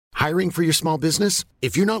Hiring for your small business?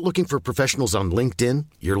 If you're not looking for professionals on LinkedIn,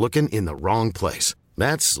 you're looking in the wrong place.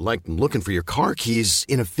 That's like looking for your car keys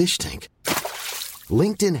in a fish tank.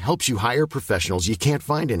 LinkedIn helps you hire professionals you can't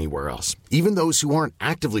find anywhere else, even those who aren't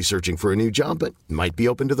actively searching for a new job but might be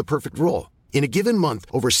open to the perfect role. In a given month,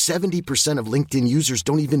 over 70% of LinkedIn users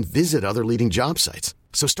don't even visit other leading job sites.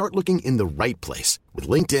 So start looking in the right place. With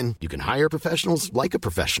LinkedIn, you can hire professionals like a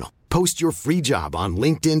professional. Post your free job on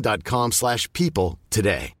linkedin.com/people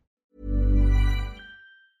today.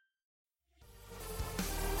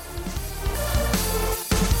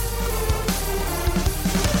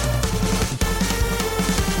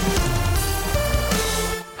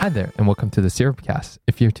 Hi there, and welcome to the Syrupcast.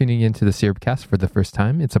 If you're tuning into the Syrupcast for the first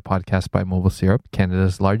time, it's a podcast by Mobile Syrup,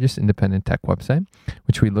 Canada's largest independent tech website,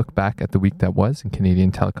 which we look back at the week that was in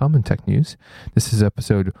Canadian telecom and tech news. This is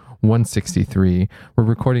episode 163. We're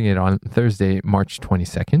recording it on Thursday, March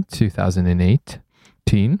 22nd,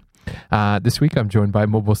 2018. This week, I'm joined by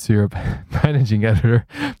Mobile Syrup managing editor,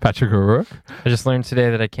 Patrick O'Rourke. I just learned today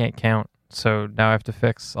that I can't count, so now I have to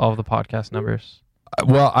fix all of the podcast numbers.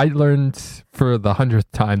 Well, I learned for the 100th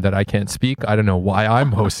time that I can't speak. I don't know why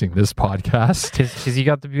I'm hosting this podcast. Because you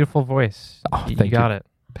got the beautiful voice. Oh, you thank got you.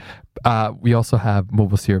 it. We also have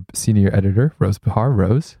Mobile Syrup senior editor, Rose Behar.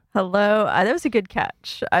 Rose. Hello. That was a good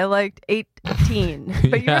catch. I liked 18,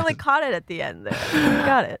 but you really caught it at the end there. You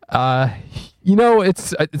got it.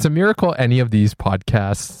 It's a miracle any of these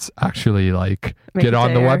podcasts actually get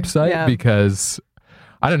on the website because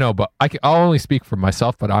I don't know, but I'll only speak for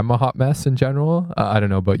myself, but I'm a hot mess in general. I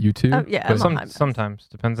don't know about you two. Oh, yeah, sometimes.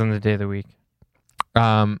 Depends on the day of the week.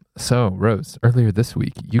 So, Rose, earlier this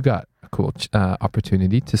week, you got a cool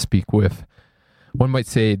opportunity to speak with, one might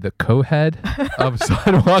say, the co-head of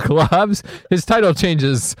Sidewalk Labs. His title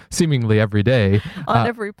changes seemingly every day. On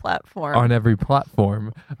every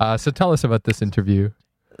platform. So tell us about this interview.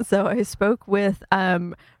 So I spoke with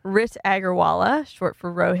Rit Agarwala, short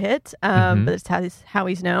for Rohit, but that's how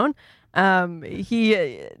he's known.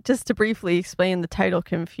 He, just to briefly explain the title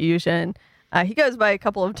confusion, he goes by a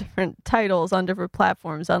couple of different titles on different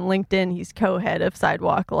platforms. On LinkedIn, he's co-head of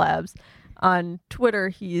Sidewalk Labs. On Twitter,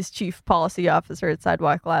 he's chief policy officer at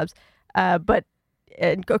Sidewalk Labs. But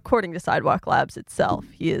according to Sidewalk Labs itself,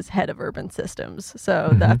 he is head of urban systems.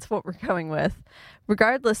 So that's what we're going with.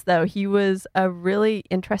 Regardless, though, he was a really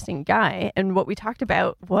interesting guy. And what we talked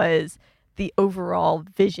about was the overall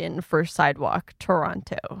vision for Sidewalk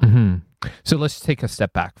Toronto. Mm-hmm. So let's take a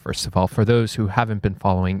step back, first of all. For those who haven't been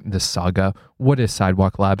following this saga, what is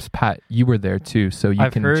Sidewalk Labs? Pat, you were there too, so you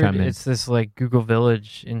can chime in. It's this Google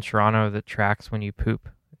Village in Toronto that tracks when you poop.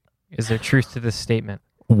 Is there truth to this statement?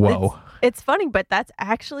 Whoa. It's funny, but that's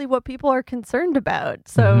actually what people are concerned about.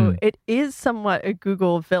 So it is somewhat a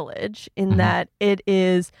Google Village in that it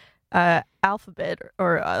is Alphabet,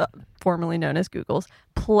 or formerly known as Google's,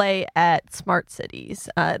 play at smart cities.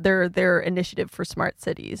 Their initiative for smart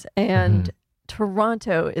cities. And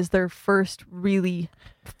Toronto is their first really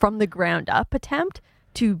from the ground up attempt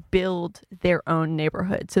to build their own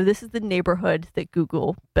neighborhood. So this is the neighborhood that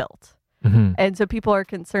Google built. And so people are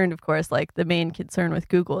concerned, of course, the main concern with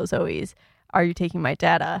Google is always, are you taking my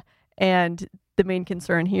data? And the main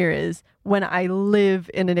concern here is, when I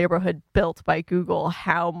live in a neighborhood built by Google,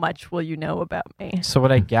 how much will you know about me? So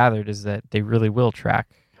what I gathered is that they really will track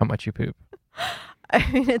how much you poop. I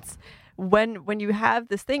mean, it's when you have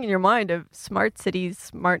this thing in your mind of smart cities,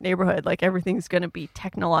 smart neighborhood, everything's going to be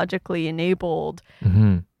technologically enabled.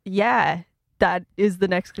 Yeah. That is the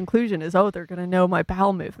next conclusion is, they're going to know my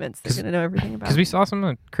bowel movements. They're going to know everything about me. Because we saw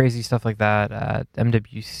some crazy stuff like that at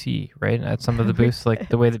MWC, right? At some of the booths,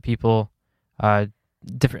 the way that people,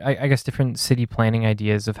 different city planning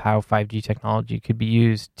ideas of how 5G technology could be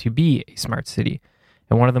used to be a smart city.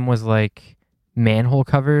 And one of them was manhole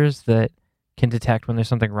covers that can detect when there's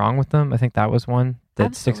something wrong with them. I think that was one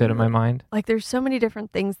that sticks out in my mind. There's so many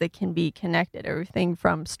different things that can be connected. Everything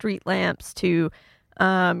from street lamps to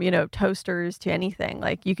toasters to anything.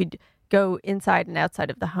 You could go inside and outside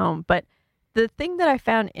of the home. But the thing that I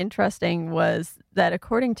found interesting was that,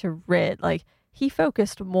 according to Rit, he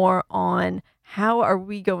focused more on how are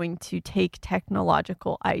we going to take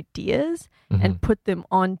technological ideas and put them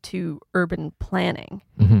onto urban planning.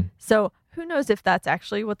 So who knows if that's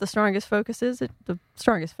actually what the strongest focus is. The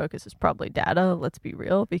strongest focus is probably data, let's be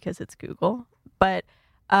real, because it's Google. But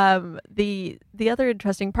the other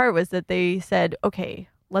interesting part was that they said, okay,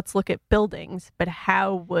 let's look at buildings, but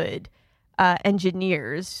how would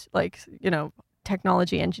engineers,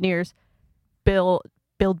 technology engineers, build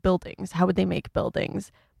buildings? How would they make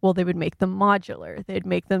buildings? Well, they would make them modular. They'd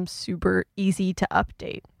make them super easy to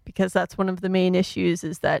update, because that's one of the main issues,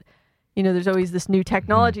 is that there's always this new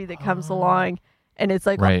technology that comes along, and it's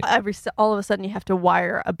like Right. all of a sudden you have to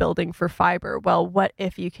wire a building for fiber. Well, what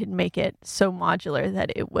if you could make it so modular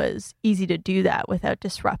that it was easy to do that without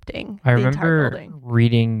disrupting I the entire remember building?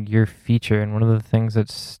 reading your feature, and one of the things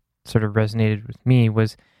that's sort of resonated with me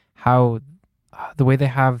was how the way they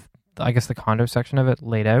have, I guess, the condo section of it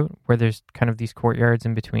laid out, where there's kind of these courtyards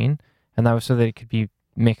in between, and that was so that it could be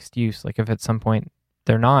mixed use. Like if at some point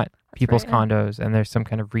they're not people's right, yeah. condos and there's some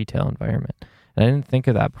kind of retail environment. And I didn't think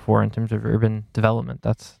of that before in terms of urban development.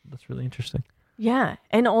 That's really interesting. Yeah,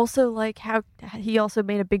 and also like how he also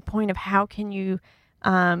made a big point of how can you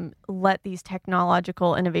let these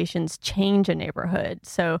technological innovations change a neighborhood.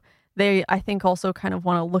 So they, I think, also kind of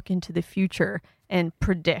want to look into the future and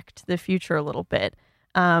predict the future a little bit,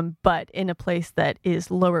 but in a place that is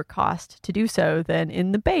lower cost to do so than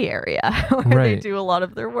in the Bay Area, where they Right. do a lot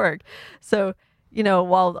of their work. So,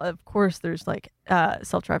 while of course there's like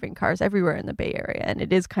self-driving cars everywhere in the Bay Area, and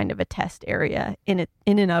it is kind of a test area in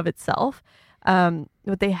and of itself,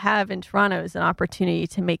 what they have in Toronto is an opportunity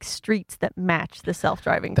to make streets that match the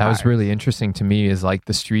self-driving That cars. was really interesting to me, is like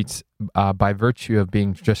the streets, by virtue of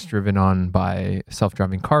being just driven on by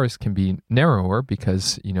self-driving cars, can be narrower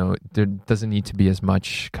because, there doesn't need to be as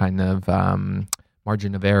much kind of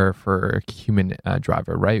margin of error for a human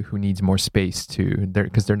driver, right? Who needs more space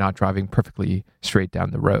because they're not driving perfectly straight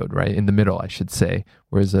down the road, right? In the middle, I should say,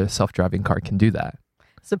 whereas a self-driving car can do that.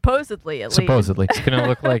 Supposedly, at least. Supposedly. It's going to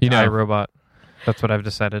look like iRobot. That's what I've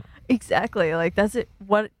decided. Exactly. Like that's it.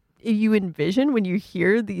 What you envision when you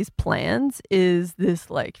hear these plans is this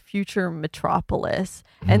like future metropolis.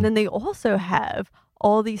 And then they also have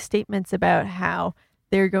all these statements about how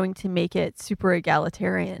they're going to make it super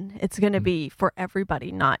egalitarian. It's going to be for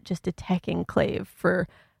everybody, not just a tech enclave for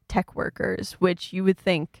tech workers, which you would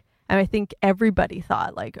think, and I think everybody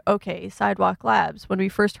thought like, okay, Sidewalk Labs, when we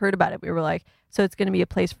first heard about it, we were like, so it's going to be a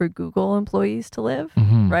place for Google employees to live,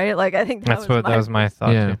 right? Like I think that was my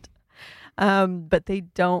thought. Yeah. Too. But they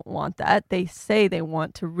don't want that. They say they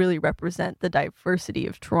want to really represent the diversity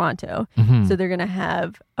of Toronto. So they're going to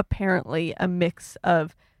have apparently a mix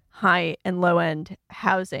of high and low end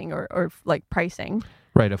housing or like pricing.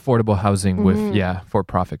 Right, affordable housing with,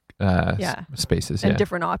 for-profit spaces. And Yeah.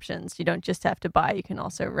 different options. You don't just have to buy, you can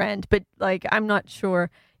also rent. But like, I'm not sure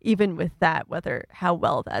even with that, how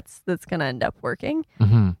well that's going to end up working.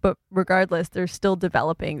 But regardless, they're still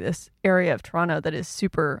developing this area of Toronto that is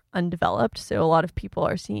super undeveloped. So a lot of people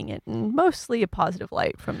are seeing it in mostly a positive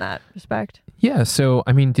light from that respect. Yeah. So,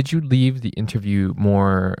 I mean, did you leave the interview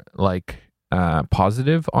more like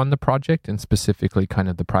positive on the project and specifically kind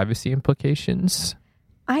of the privacy implications?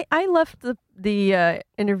 I left the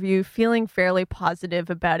interview feeling fairly positive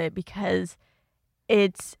about it because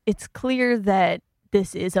it's clear that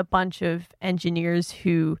this is a bunch of engineers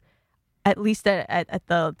who, at least at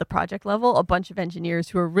the project level, a bunch of engineers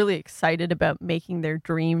who are really excited about making their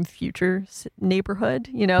dream future neighborhood,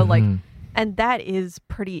 like, and that is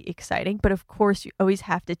pretty exciting. But of course, you always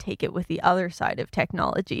have to take it with the other side of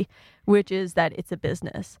technology, which is that it's a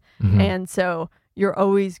business. And so you're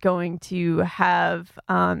always going to have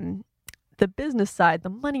the business side, the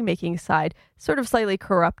money-making side, sort of slightly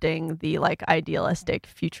corrupting the like idealistic,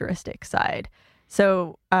 futuristic side.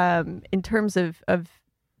 So in terms of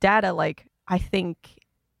data, like I think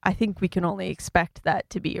we can only expect that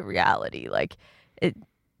to be a reality. Like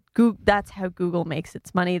that's how Google makes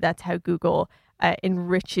its money. That's how Google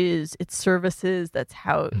enriches its services. That's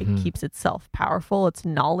how it keeps itself powerful. Its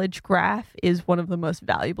knowledge graph is one of the most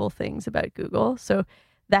valuable things about Google. So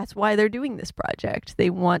that's why they're doing this project. They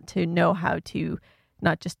want to know how to,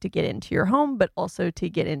 not just to get into your home, but also to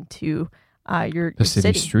get into your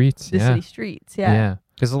city streets. City streets. Yeah.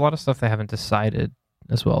 There's a lot of stuff they haven't decided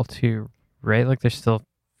as well too, right? Like they're still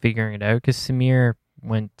figuring it out because Samir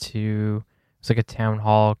went to, it's like a town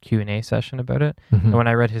hall Q&A session about it. And when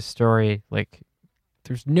I read his story, like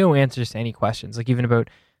there's no answers to any questions, like even about,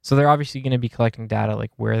 so they're obviously going to be collecting data,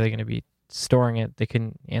 like where are they going to be storing it? They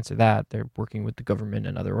couldn't answer that. They're working with the government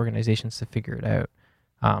and other organizations to figure it out.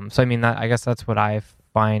 So I mean, I guess that's what I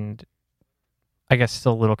find, I guess,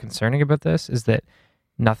 still a little concerning about this, is that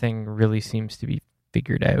nothing really seems to be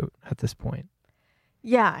figured out at this point.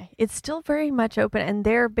 Yeah, it's still very much open, and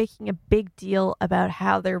they're making a big deal about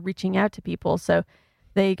how they're reaching out to people. So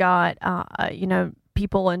they got,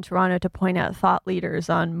 people in Toronto to point out thought leaders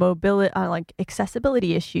on mobility, like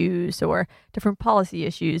accessibility issues or different policy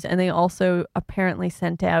issues. And they also apparently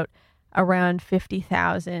sent out around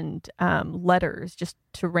 50,000 letters just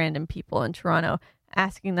to random people in Toronto,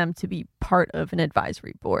 asking them to be part of an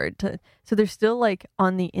advisory board. So they're still like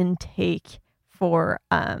on the intake for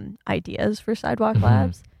ideas for Sidewalk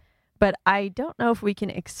Labs. But I don't know if we can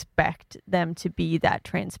expect them to be that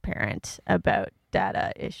transparent about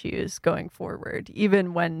data issues going forward,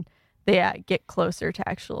 even when they get closer to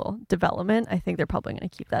actual development. I think they're probably going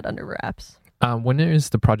to keep that under wraps. When is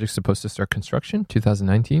the project supposed to start construction?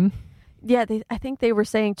 2019? Yeah, I think they were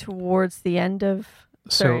saying towards the end of...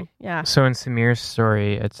 So in Samir's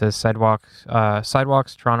story, it says Sidewalks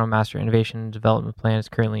Toronto Master Innovation and Development Plan is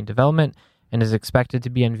currently in development and is expected to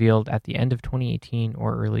be unveiled at the end of 2018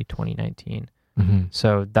 or early 2019. Mm-hmm.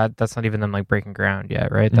 So that's not even them like breaking ground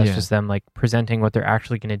yet, right? That's just them like presenting what they're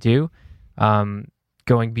actually going to do,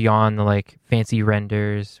 going beyond the like fancy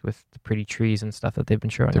renders with the pretty trees and stuff that they've been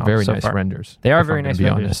showing. They're very nice renders. They are very nice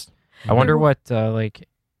renders. Honest. I wonder what like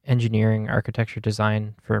engineering, architecture,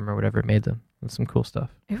 design firm or whatever made them. That's some cool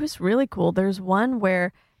stuff. It was really cool. There's one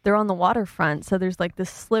where they're on the waterfront, so there's like this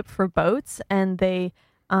slip for boats, and they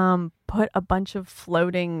put a bunch of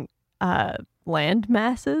floating land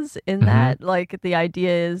masses in that. Like the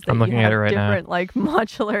idea is that I'm looking you have at it right different now. like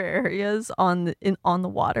modular areas on the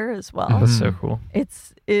water as well. That's so cool.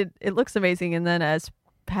 It looks amazing. And then as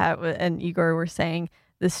Pat and Igor were saying,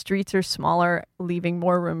 the streets are smaller, leaving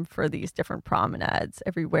more room for these different promenades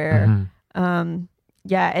everywhere. And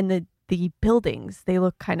the buildings, they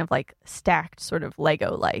look kind of like stacked, sort of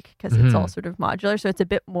Lego-like, because it's all sort of modular. So it's a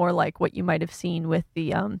bit more like what you might have seen with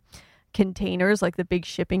the containers, like the big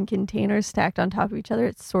shipping containers stacked on top of each other.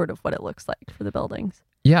 It's sort of what it looks like for the buildings.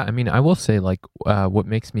 Yeah, I mean, I will say, like, what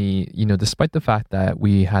makes me, despite the fact that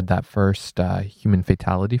we had that first human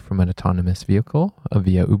fatality from an autonomous vehicle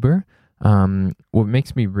via Uber, what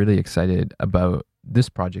makes me really excited about this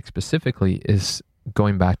project specifically is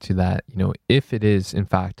going back to that, if it is, in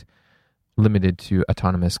fact, limited to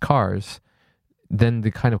autonomous cars, then the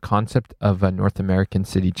kind of concept of a North American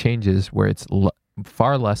city changes, where it's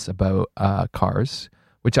far less about cars,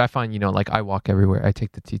 which I find, like I walk everywhere, I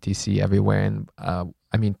take the TTC everywhere, and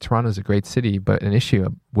I mean, Toronto's a great city, but an issue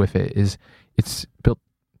with it is it's built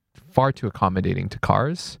far too accommodating to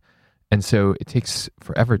cars, and so it takes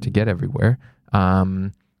forever to get everywhere.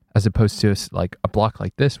 As opposed to like a block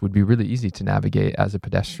like this would be really easy to navigate as a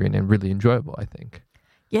pedestrian and really enjoyable, I think.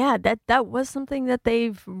 Yeah, that was something that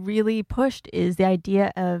they've really pushed, is the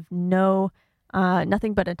idea of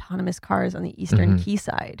nothing but autonomous cars on the Eastern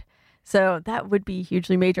Quayside. So that would be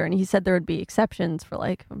hugely major. And he said there would be exceptions for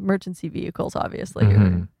like emergency vehicles, obviously,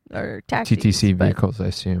 or taxis. TTC vehicles, I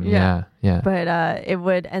assume. Yeah. But it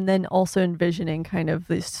would, and then also envisioning kind of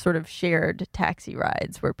this sort of shared taxi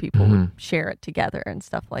rides where people would share it together and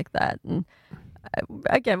stuff like that. And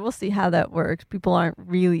again, we'll see how that works. People aren't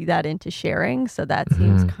really that into sharing, so that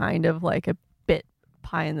seems kind of like a bit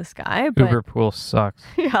pie in the sky. But Uber Pool sucks.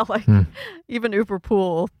 Yeah, like even Uber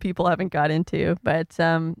Pool people haven't got into, but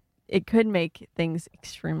it could make things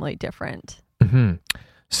extremely different.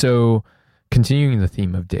 So continuing the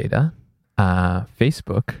theme of data,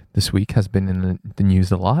 Facebook this week has been in the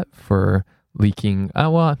news a lot for leaking,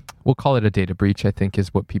 we'll call it a data breach, I think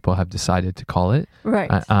is what people have decided to call it. Right.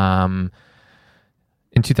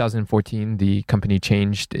 In 2014, the company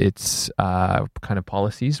changed its kind of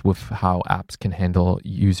policies with how apps can handle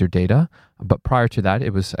user data. But prior to that,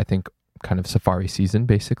 it was, I think, kind of Safari season,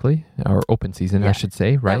 basically, or open season, I should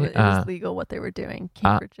say, right? It was legal what they were doing,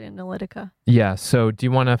 Cambridge Analytica. Yeah. So do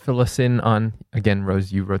you want to fill us in on, again,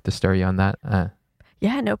 Rose, you wrote the story on that.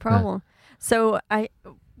 Yeah, no problem. So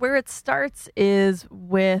where it starts is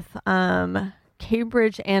with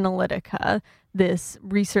Cambridge Analytica, this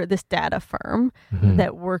data firm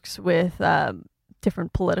that works with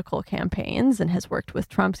different political campaigns and has worked with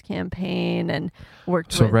Trump's campaign and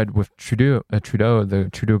worked with... read with Trudeau, the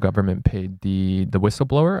Trudeau government paid the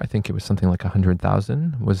whistleblower, I think it was something like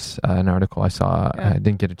 100,000 was an article I saw. I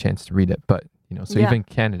didn't get a chance to read it, but even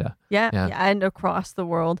Canada. Yeah, and across the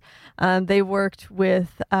world. They worked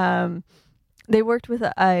with a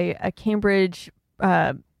Cambridge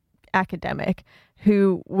academic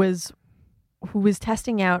who was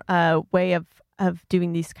testing out a way of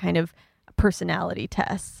doing these kind of personality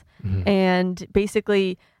tests. And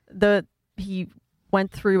basically he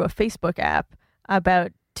went through a Facebook app.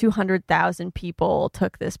 About 200,000 people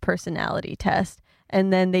took this personality test,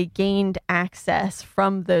 and then they gained access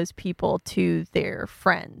from those people to their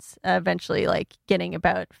friends, eventually like getting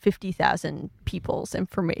about 50,000 people's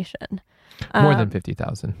information. More than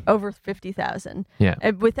 50,000. Over 50,000. Yeah.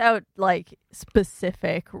 And without like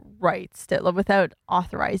specific rights, without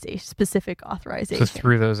specific authorization. So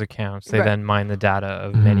through those accounts, they then mine the data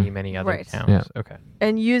of many, many other accounts. Yeah. Okay.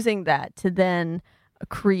 And using that to then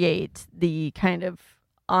create the kind of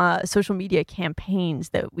social media campaigns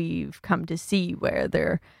that we've come to see, where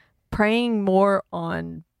they're preying more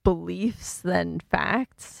on beliefs than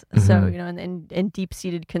facts. So, and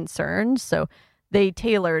deep-seated concerns. So they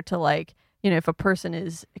tailor to like, if a person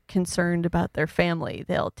is concerned about their family,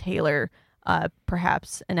 they'll tailor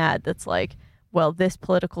perhaps an ad that's like, well, this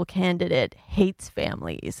political candidate hates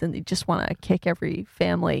families and they just want to kick every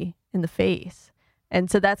family in the face. And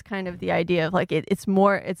so that's kind of the idea of like, it's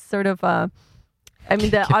sort of,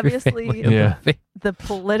 obviously the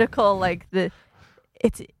political, like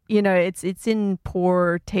it's in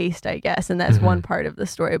poor taste, I guess. And that's one part of the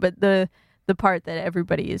story. But the part that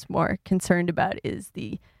everybody is more concerned about is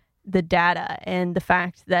the data and the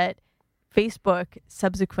fact that Facebook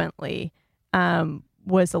subsequently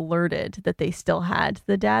was alerted that they still had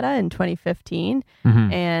the data in 2015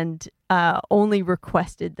 and only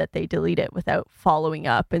requested that they delete it without following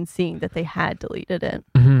up and seeing that they had deleted it.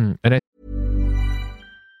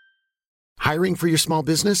 Hiring for your small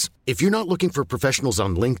business? If you're not looking for professionals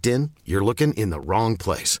on LinkedIn, you're looking in the wrong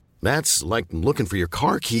place. That's like looking for your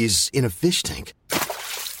car keys in a fish tank.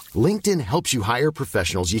 LinkedIn helps you hire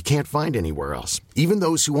professionals you can't find anywhere else, even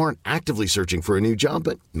those who aren't actively searching for a new job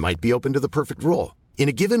but might be open to the perfect role. In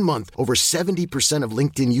a given month, over 70% of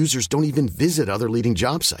LinkedIn users don't even visit other leading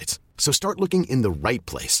job sites. So start looking in the right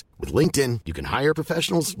place. With LinkedIn, you can hire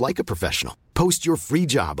professionals like a professional. Post your free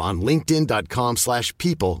job on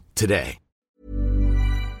linkedin.com/people today.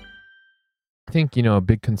 I think, a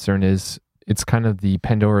big concern is it's kind of the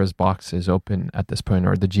Pandora's box is open at this point,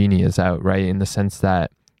 or the genie is out, right? In the sense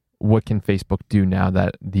that what can Facebook do now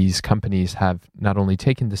that these companies have not only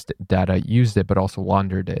taken this data, used it, but also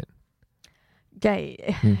laundered it? Yeah,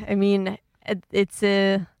 I mean,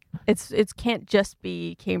 it can't just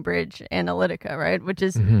be Cambridge Analytica, right? Which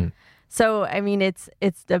is so. I mean, it's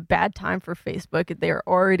a bad time for Facebook. They're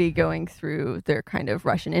already going through their kind of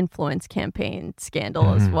Russian influence campaign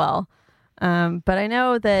scandal as well. But I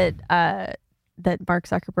know that Mark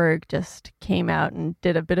Zuckerberg just came out and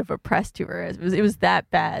did a bit of a press tour. It was that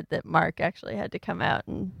bad that Mark actually had to come out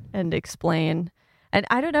and explain. And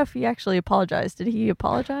I don't know if he actually apologized. Did he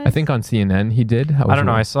apologize? I think on CNN he did. I don't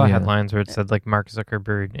know. I saw headlines where it said like Mark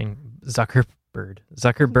Zuckerberg in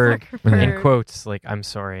quotes, like, I'm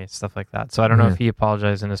sorry, stuff like that. So I don't know if he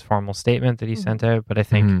apologized in his formal statement that he sent out, but I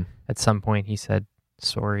think at some point he said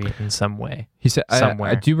sorry in some way. He said,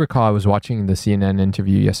 I do recall I was watching the CNN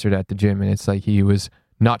interview yesterday at the gym, and it's like he was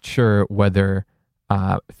not sure whether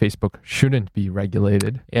Facebook shouldn't be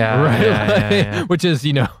regulated. Yeah, right? Yeah. Which is,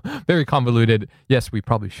 very convoluted. Yes, we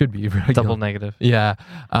probably should be regulated. Double negative. Yeah.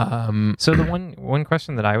 So the one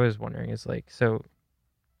question that I was wondering is like, so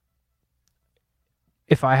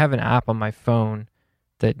if I have an app on my phone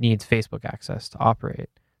that needs Facebook access to operate,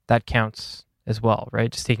 that counts as well,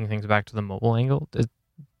 right? Just taking things back to the mobile angle. Is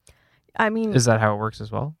that how it works as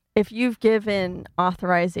well? If you've given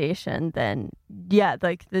authorization, then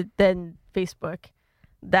then Facebook,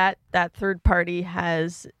 that third party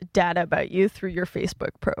has data about you through your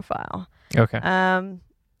Facebook profile. Okay.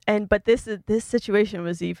 But this situation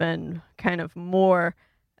was even kind of more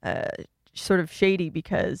sort of shady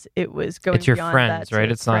because it was going it's your beyond friends, that,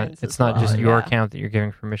 right? It's not just your account that you're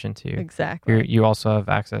giving permission to. Exactly. You also have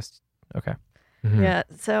access. Okay. Yeah.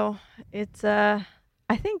 So it's I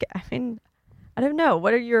don't know.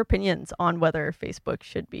 What are your opinions on whether Facebook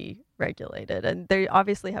should be regulated? And they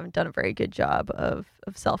obviously haven't done a very good job of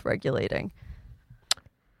self-regulating.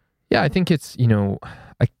 Yeah, I think it's,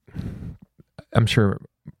 I'm sure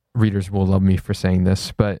readers will love me for saying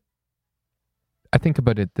this, but I think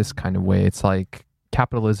about it this kind of way. It's like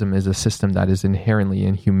capitalism is a system that is inherently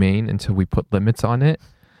inhumane until we put limits on it.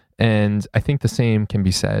 And I think the same can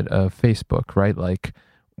be said of Facebook, right? Like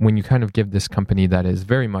when you kind of give this company that is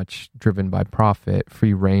very much driven by profit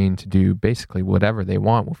free reign to do basically whatever they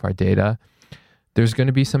want with our data, there's going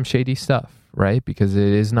to be some shady stuff, right? Because it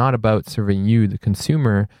is not about serving you, the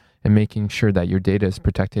consumer, and making sure that your data is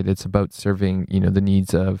protected. It's about serving, the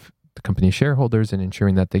needs of the company shareholders and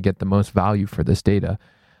ensuring that they get the most value for this data.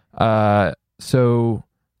 So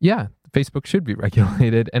yeah, Facebook should be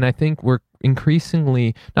regulated. And I think we're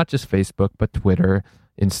increasingly, not just Facebook, but Twitter,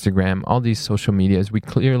 Instagram, all these social medias, we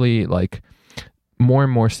clearly, like, more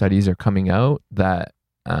and more studies are coming out that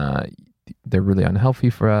they're really unhealthy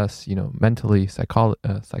for us, mentally,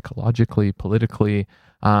 psychologically, politically.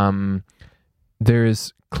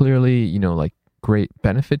 There's clearly, like, great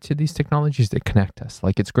benefit to these technologies that connect us.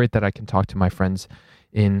 Like, it's great that I can talk to my friends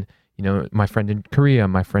in, my friend in Korea,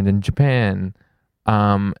 my friend in Japan.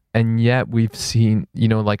 And yet we've seen,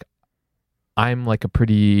 I'm like a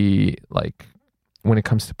pretty, like, when it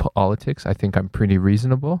comes to politics, I think I'm pretty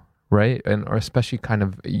reasonable, right? Or especially kind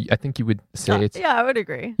of, I think you would say it's... Yeah, I would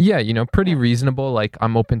agree. Yeah, pretty reasonable. Like,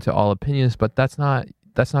 I'm open to all opinions, but that's not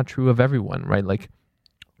that's not true of everyone, right? Like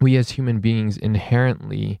we as human beings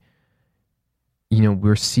inherently,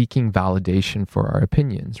 we're seeking validation for our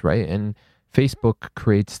opinions, right? And Facebook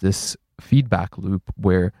creates this feedback loop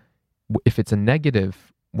where if it's a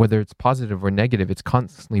negative, whether it's positive or negative, it's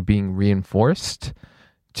constantly being reinforced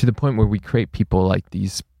to the point where we create people like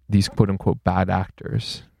these quote unquote bad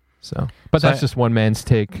actors. So that's just one man's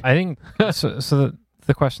take. I think so.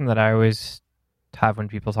 The question that I always have when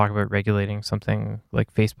people talk about regulating something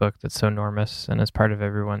like Facebook that's so enormous and as part of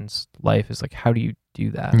everyone's life is like, how do you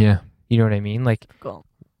do that? Yeah. You know what I mean? Like, Cool.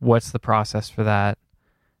 What's the process for that?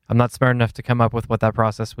 I'm not smart enough to come up with what that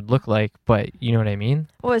process would look like, but you know what I mean?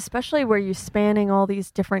 Well, especially where you're spanning all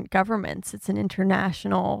these different governments. It's an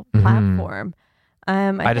international Mhm. platform.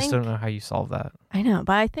 I just don't know how you solve that. I know,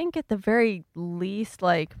 but I think at the very least,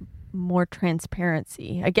 like more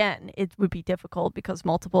transparency. Again, it would be difficult because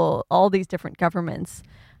all these different governments.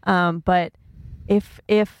 But if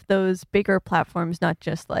those bigger platforms, not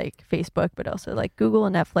just like Facebook, but also like Google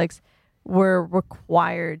and Netflix, were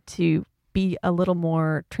required to be a little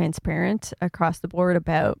more transparent across the board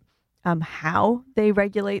about how they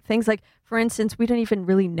regulate things. Like, for instance, we don't even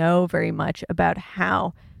really know very much about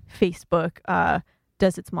how Facebook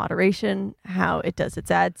does its moderation, how it does its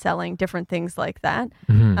ad selling, different things like that.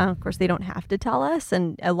 Mhm. Of course, they don't have to tell us,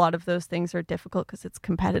 and a lot of those things are difficult because it's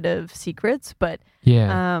competitive secrets. But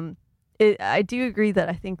Yeah. I do agree that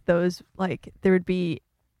I think those, like, it would be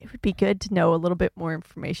good to know a little bit more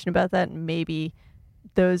information about that, and maybe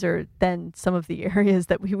those are then some of the areas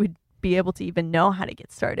that we would be able to even know how to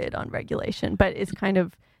get started on regulation. But it's kind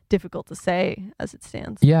of difficult to say as it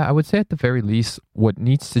stands. Yeah, I would say at the very least, what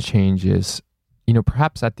needs to change is,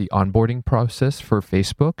 perhaps at the onboarding process for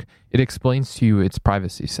Facebook, it explains to you its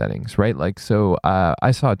privacy settings, right? Like, so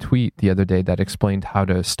I saw a tweet the other day that explained how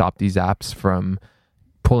to stop these apps from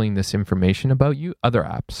pulling this information about you, other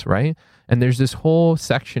apps, right? And there's this whole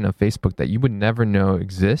section of Facebook that you would never know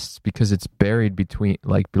exists because it's buried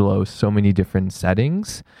below so many different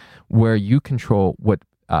settings where you control what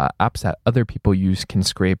apps that other people use can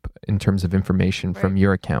scrape in terms of information from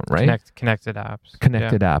your account, right? Connected apps.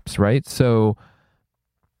 Connected apps, right? So,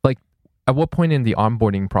 like, at what point in the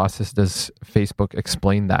onboarding process does Facebook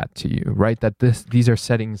explain that to you, right? That these are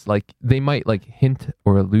settings, like, they might like hint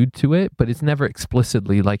or allude to it, but it's never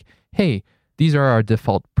explicitly like, hey, these are our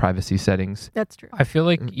default privacy settings. That's true. I feel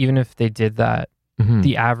like even if they did that, Mhm.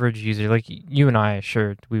 the average user, like you and I,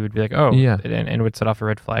 sure, we would be like, oh, Yeah. and it would set off a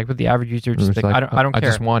red flag. But the average user just It's like, I don't care. I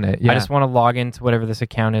just want it. Yeah. I just want to log into whatever this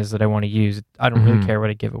account is that I want to use. I don't really Mhm. care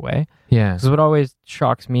what I give away. Yeah. Because what always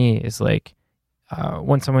shocks me is like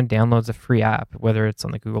when someone downloads a free app, whether it's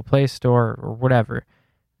on the Google Play Store or whatever,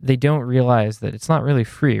 they don't realize that it's not really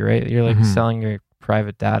free, right? You're like Mhm. selling your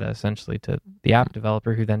private data essentially to the app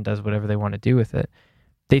developer who then does whatever they want to do with it.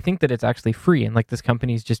 They think that it's actually free and like this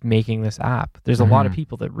company's just making this app. There's a lot of Mhm.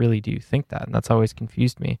 people that really do think that, and that's always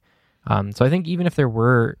confused me. So I think even if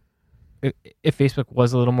if Facebook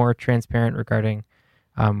was a little more transparent regarding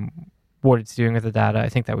what it's doing with the data, I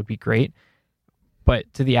think that would be great.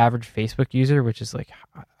 But to the average Facebook user, which is like,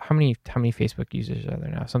 how many Facebook users are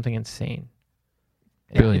there now? Something insane.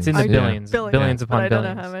 Billions. It's in the Yeah. billions Billions, upon but I don't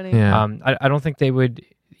billions. know how many. Yeah. I don't think they would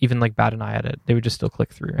even like bat an eye at it. They would just still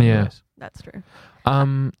click through. Yeah. Anyways. That's true.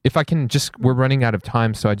 If I can we're running out of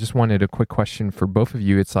time, so I just wanted a quick question for both of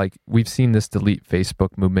you. It's like, we've seen this delete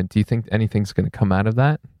Facebook movement. Do you think anything's going to come out of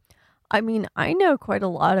that? I mean, I know quite a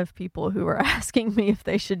lot of people who are asking me if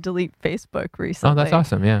they should delete Facebook recently. Oh, that's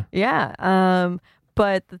awesome. Yeah. Yeah.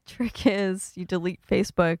 But the trick is, you delete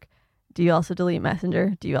Facebook. Do you also delete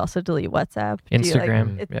Messenger? Do you also delete WhatsApp?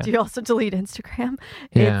 Instagram, yeah. Do you also delete Instagram?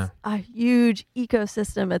 Yeah. It's a huge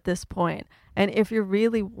ecosystem at this point. And if you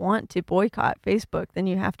really want to boycott Facebook, then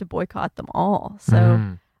you have to boycott them all. So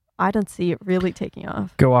Mhm. I don't see it really taking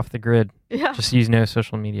off. Go off the grid. Yeah. Just use no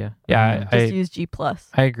social media. Yeah, Just use G+.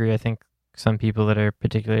 I agree. I think some people that are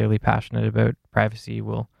particularly passionate about privacy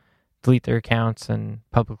will delete their accounts and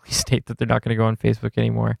publicly state that they're not going to go on Facebook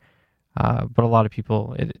anymore. But a lot of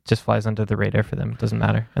people, it just flies under the radar for them. It doesn't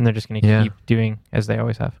matter. And they're just going to Yeah. keep doing as they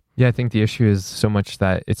always have. Yeah, I think the issue is so much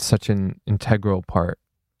that it's such an integral part,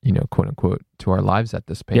 quote unquote, to our lives at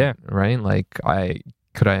this point. Yeah. Right? Like,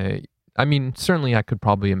 I mean, certainly I could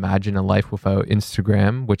probably imagine a life without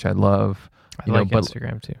Instagram, which I love. I like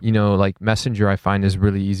Instagram too. Like Messenger, I find is a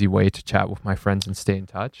really easy way to chat with my friends and stay in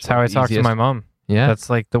touch. That's how I talk to my mom. Yeah. That's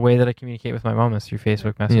like the way that I communicate with my mom is through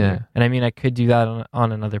Facebook Messenger. Yeah. And I mean, I could do that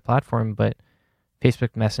on another platform, but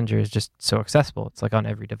Facebook Messenger is just so accessible. It's like on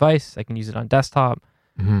every device. I can use it on desktop.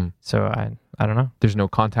 Mhm. So I don't know. There's no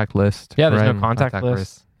contact list. Yeah, there's no right? contact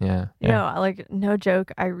list. Yeah. You know, like, no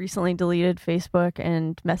joke, I recently deleted Facebook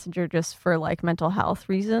and Messenger just for like mental health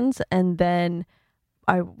reasons. And then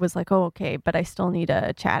I was like, oh, okay, but I still need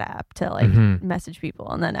a chat app to like message people.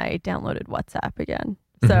 And then I downloaded WhatsApp again.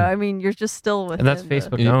 So, I mean, you're just still with And that's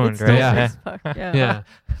Facebook owned, it's right? still Yeah. Facebook. Yeah.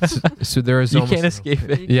 Yeah. So there is You almost can't escape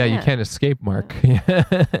it. Yeah, you can't escape, Mark.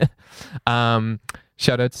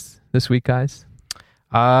 Shout outs this week, guys.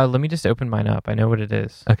 Let me just open mine up. I know what it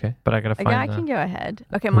is, Okay. but I gotta find I the- can go ahead.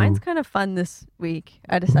 Okay, mine's kind of fun this week.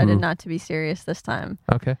 I decided not to be serious this time.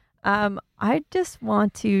 Okay. I just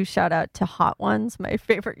want to shout out to Hot Ones, my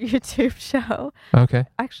favorite YouTube show. Okay.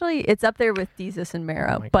 Actually, it's up there with Desus and Oh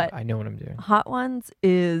Mero, my God, but I know what I'm doing. Hot Ones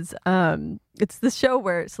is it's the show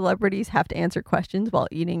where celebrities have to answer questions while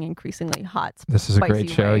eating increasingly hot, This is a spicy great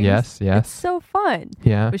show. wings. Yes. It's Yes. so fun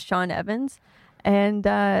Yeah. with Sean Evans, and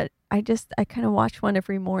I kind of watch one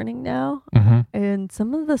every morning now. Mm-hmm. And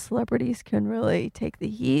some of the celebrities can really take the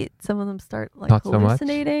heat. Some of them start like Not so much.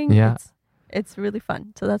 hallucinating. Yeah. It's really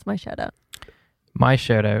fun. So that's my shout out. My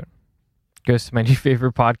shout out goes to my new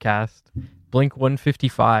favorite podcast, Blink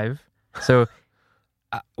 155. So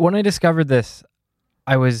when I discovered this,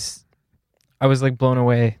 I was like blown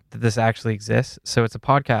away that this actually exists. So it's a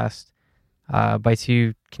podcast by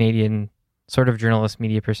two Canadian sort of journalist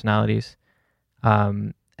media personalities.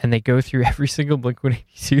 And they go through every single Blink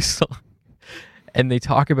 182 song and they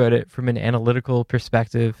talk about it from an analytical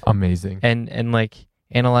perspective Amazing. and like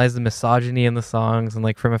analyze the misogyny in the songs and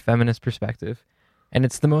like from a feminist perspective. And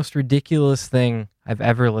it's the most ridiculous thing I've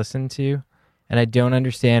ever listened to. And I don't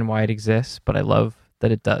understand why it exists, but I love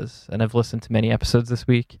that it does. And I've listened to many episodes this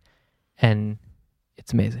week and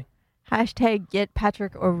it's amazing. Hashtag get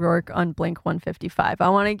Patrick O'Rourke on Blink 155. I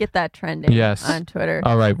want to get that trending Yes. on Twitter.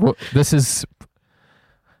 All right. Well, this is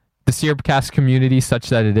the Syrupcast community, such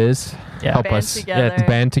that it is. Yeah. Help Band us. together. Yeah, band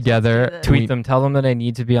Let's do together. this. Tweet them, tell them that I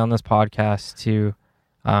need to be on this podcast to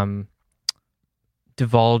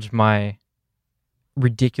divulge my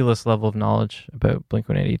ridiculous level of knowledge about Blink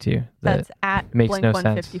 182. That's at makes Blink no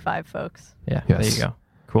 155, folks. Yeah, Yes. there you go.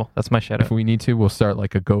 Cool. That's my shout If out. we need to, we'll start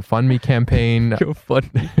like a GoFundMe campaign. Go fun.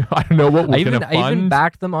 I don't know what we're I gonna even fund.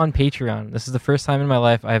 backed them on Patreon. This is the first time in my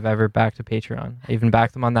life I've ever backed a Patreon. I even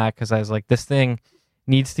backed them on that because I was like, this thing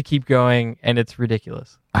needs to keep going and it's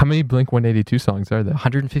ridiculous. How many Blink 182 songs are there?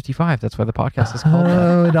 155. That's why the podcast is called that.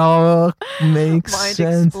 Oh, it all makes Mind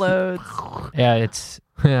sense. explodes. Yeah, it's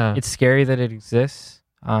Yeah. scary that it exists,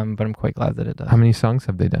 but I'm quite glad that it does. How many songs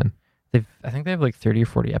have they done? I think they have like 30 or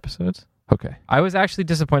 40 episodes. Okay. I was actually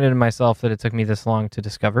disappointed in myself that it took me this long to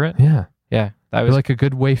discover it. Yeah. Yeah, that We're was. like a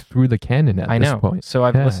good way through the canon at I this know. point. So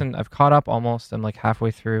I've Yeah. listened. I've caught up almost. I'm like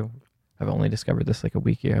halfway through. I've only discovered this like a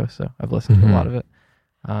week ago, so I've listened to a lot of it.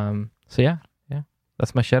 So yeah,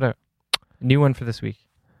 that's my shout out. New one for this week.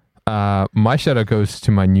 My shout out goes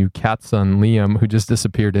to my new cat son, Liam, who just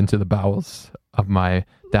disappeared into the bowels of my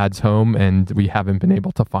dad's home, and we haven't been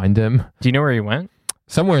able to find him. Do you know where he went?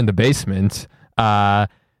 Somewhere in the basement.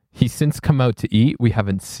 He's since come out to eat. We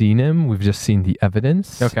haven't seen him. We've just seen the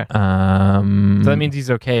evidence. Okay. So So that means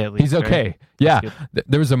he's okay at least. he's right? okay. Yeah. That's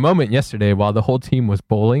There was a moment yesterday while the whole team was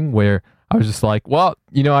bowling where I was just like, well,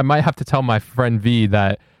 I might have to tell my friend V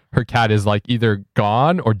that her cat is like either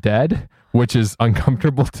gone or dead, which is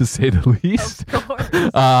uncomfortable to say the least. Of course.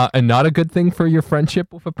 And not a good thing for your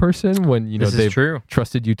friendship with a person when, This is they've true.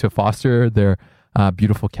 trusted you to foster their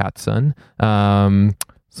beautiful cat son.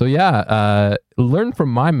 So yeah, learn from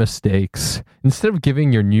my mistakes. Instead of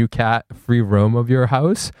giving your new cat free roam of your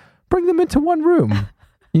house, bring them into one room.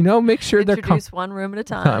 Make sure they're Introduce one room at a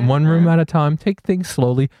time. one room at a time. Take things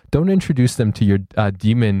slowly. Don't introduce them to your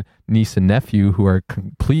demon niece and nephew who are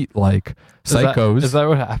complete like psychos. Is that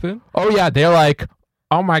what happened? Oh yeah, they're like,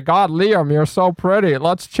 oh my God, Liam, you're so pretty.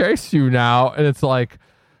 Let's chase you now. And it's like,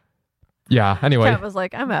 yeah. Anyway, Cat was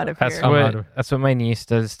like, I'm out of That's here. what my niece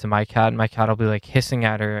does to my cat. And my cat will be like hissing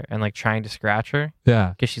at her and like trying to scratch her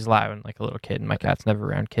yeah. because she's loud and like a little kid. And my cat's never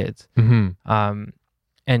around kids. Mm-hmm.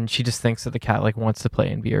 And she just thinks that the cat like wants to play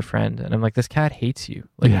and be her friend. And I'm like, this cat hates you.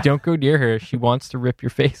 Like, Yeah. don't go near her. She wants to rip your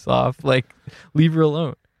face off. Like, leave her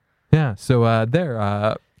alone. Yeah. So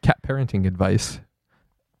cat parenting advice.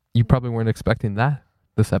 You probably weren't expecting that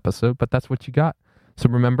this episode, but that's what you got. So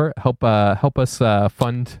remember, help us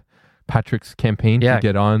fund Patrick's campaign Yeah, to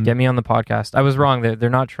get on. Get me on the podcast. I was wrong. They're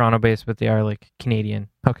not Toronto based, but they are like Canadian,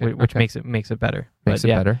 Okay. which okay. makes it better. Makes But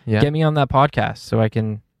it better. Yeah. Get me on that podcast so I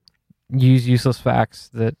can use useless facts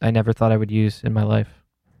that I never thought I would use in my life.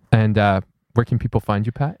 And where can people find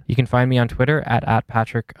you, Pat? You can find me on Twitter at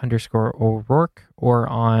Patrick_O'Rourke or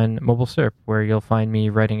on Mobile Syrup, where you'll find me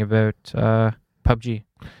writing about PUBG.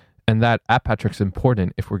 And that at Patrick's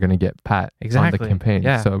important if we're going to get Pat on Exactly. the campaign.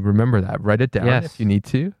 Yeah. So remember that. Write it down Yes. if you need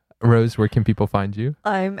to. Rose, where can people find you?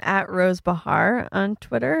 I'm at Rose Bahar on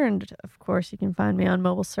Twitter, and of course, you can find me on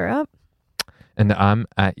Mobile Syrup. And I'm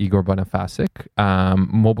at Igor Bonifasic.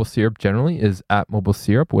 Mobile Syrup generally is at Mobile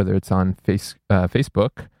Syrup, whether it's on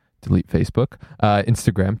Facebook, delete Facebook,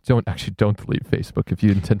 Instagram. Don't delete Facebook if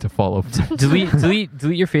you intend to follow. delete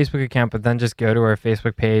your Facebook account, but then just go to our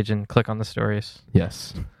Facebook page and click on the stories.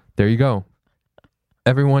 Yes. There you go.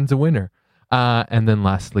 Everyone's a winner. And then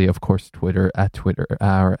lastly, of course, Twitter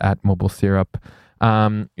or at Mobile Syrup.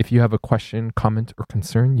 If you have a question, comment, or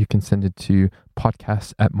concern, you can send it to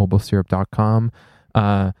podcast@mobilesyrup.com.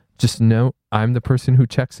 Just know I'm the person who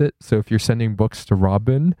checks it. So if you're sending books to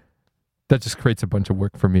Robin, that just creates a bunch of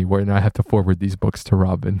work for me where I have to forward these books to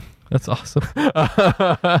Robin. That's awesome.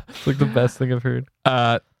 It's like the best thing I've heard.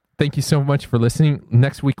 Thank you so much for listening.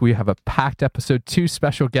 Next week, we have a packed episode. 2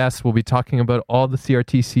 special guests. We'll be talking about all the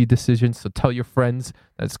CRTC decisions. So tell your friends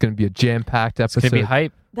that it's going to be a jam-packed episode. It's going to be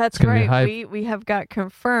hype. That's gonna be right. hype. We have got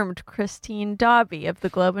confirmed Christine Dobby of the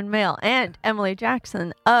Globe and Mail and Emily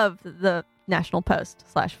Jackson of the National Post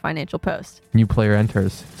 / Financial Post. New player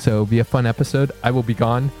enters. So it'll be a fun episode. I will be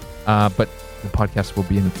gone, but the podcast will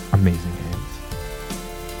be in amazing hands.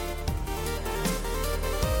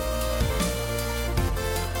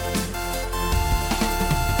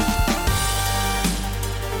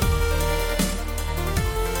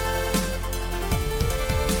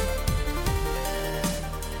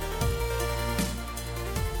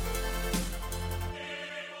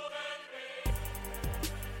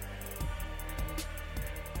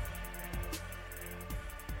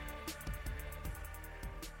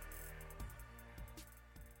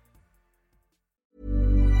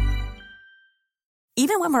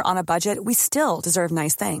 Even when we're on a budget, we still deserve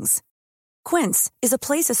nice things. Quince is a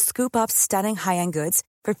place to scoop up stunning high-end goods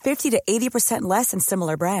for 50 to 80% less than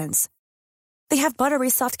similar brands. They have buttery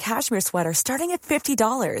soft cashmere sweaters starting at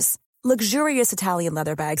 $50, luxurious Italian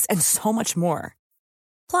leather bags, and so much more.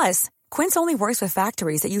 Plus, Quince only works with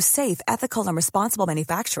factories that use safe, ethical, and responsible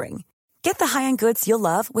manufacturing. Get the high-end goods you'll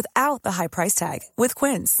love without the high price tag with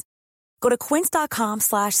Quince. Go to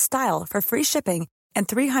quince.com/style for free shipping and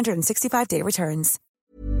 365-day returns.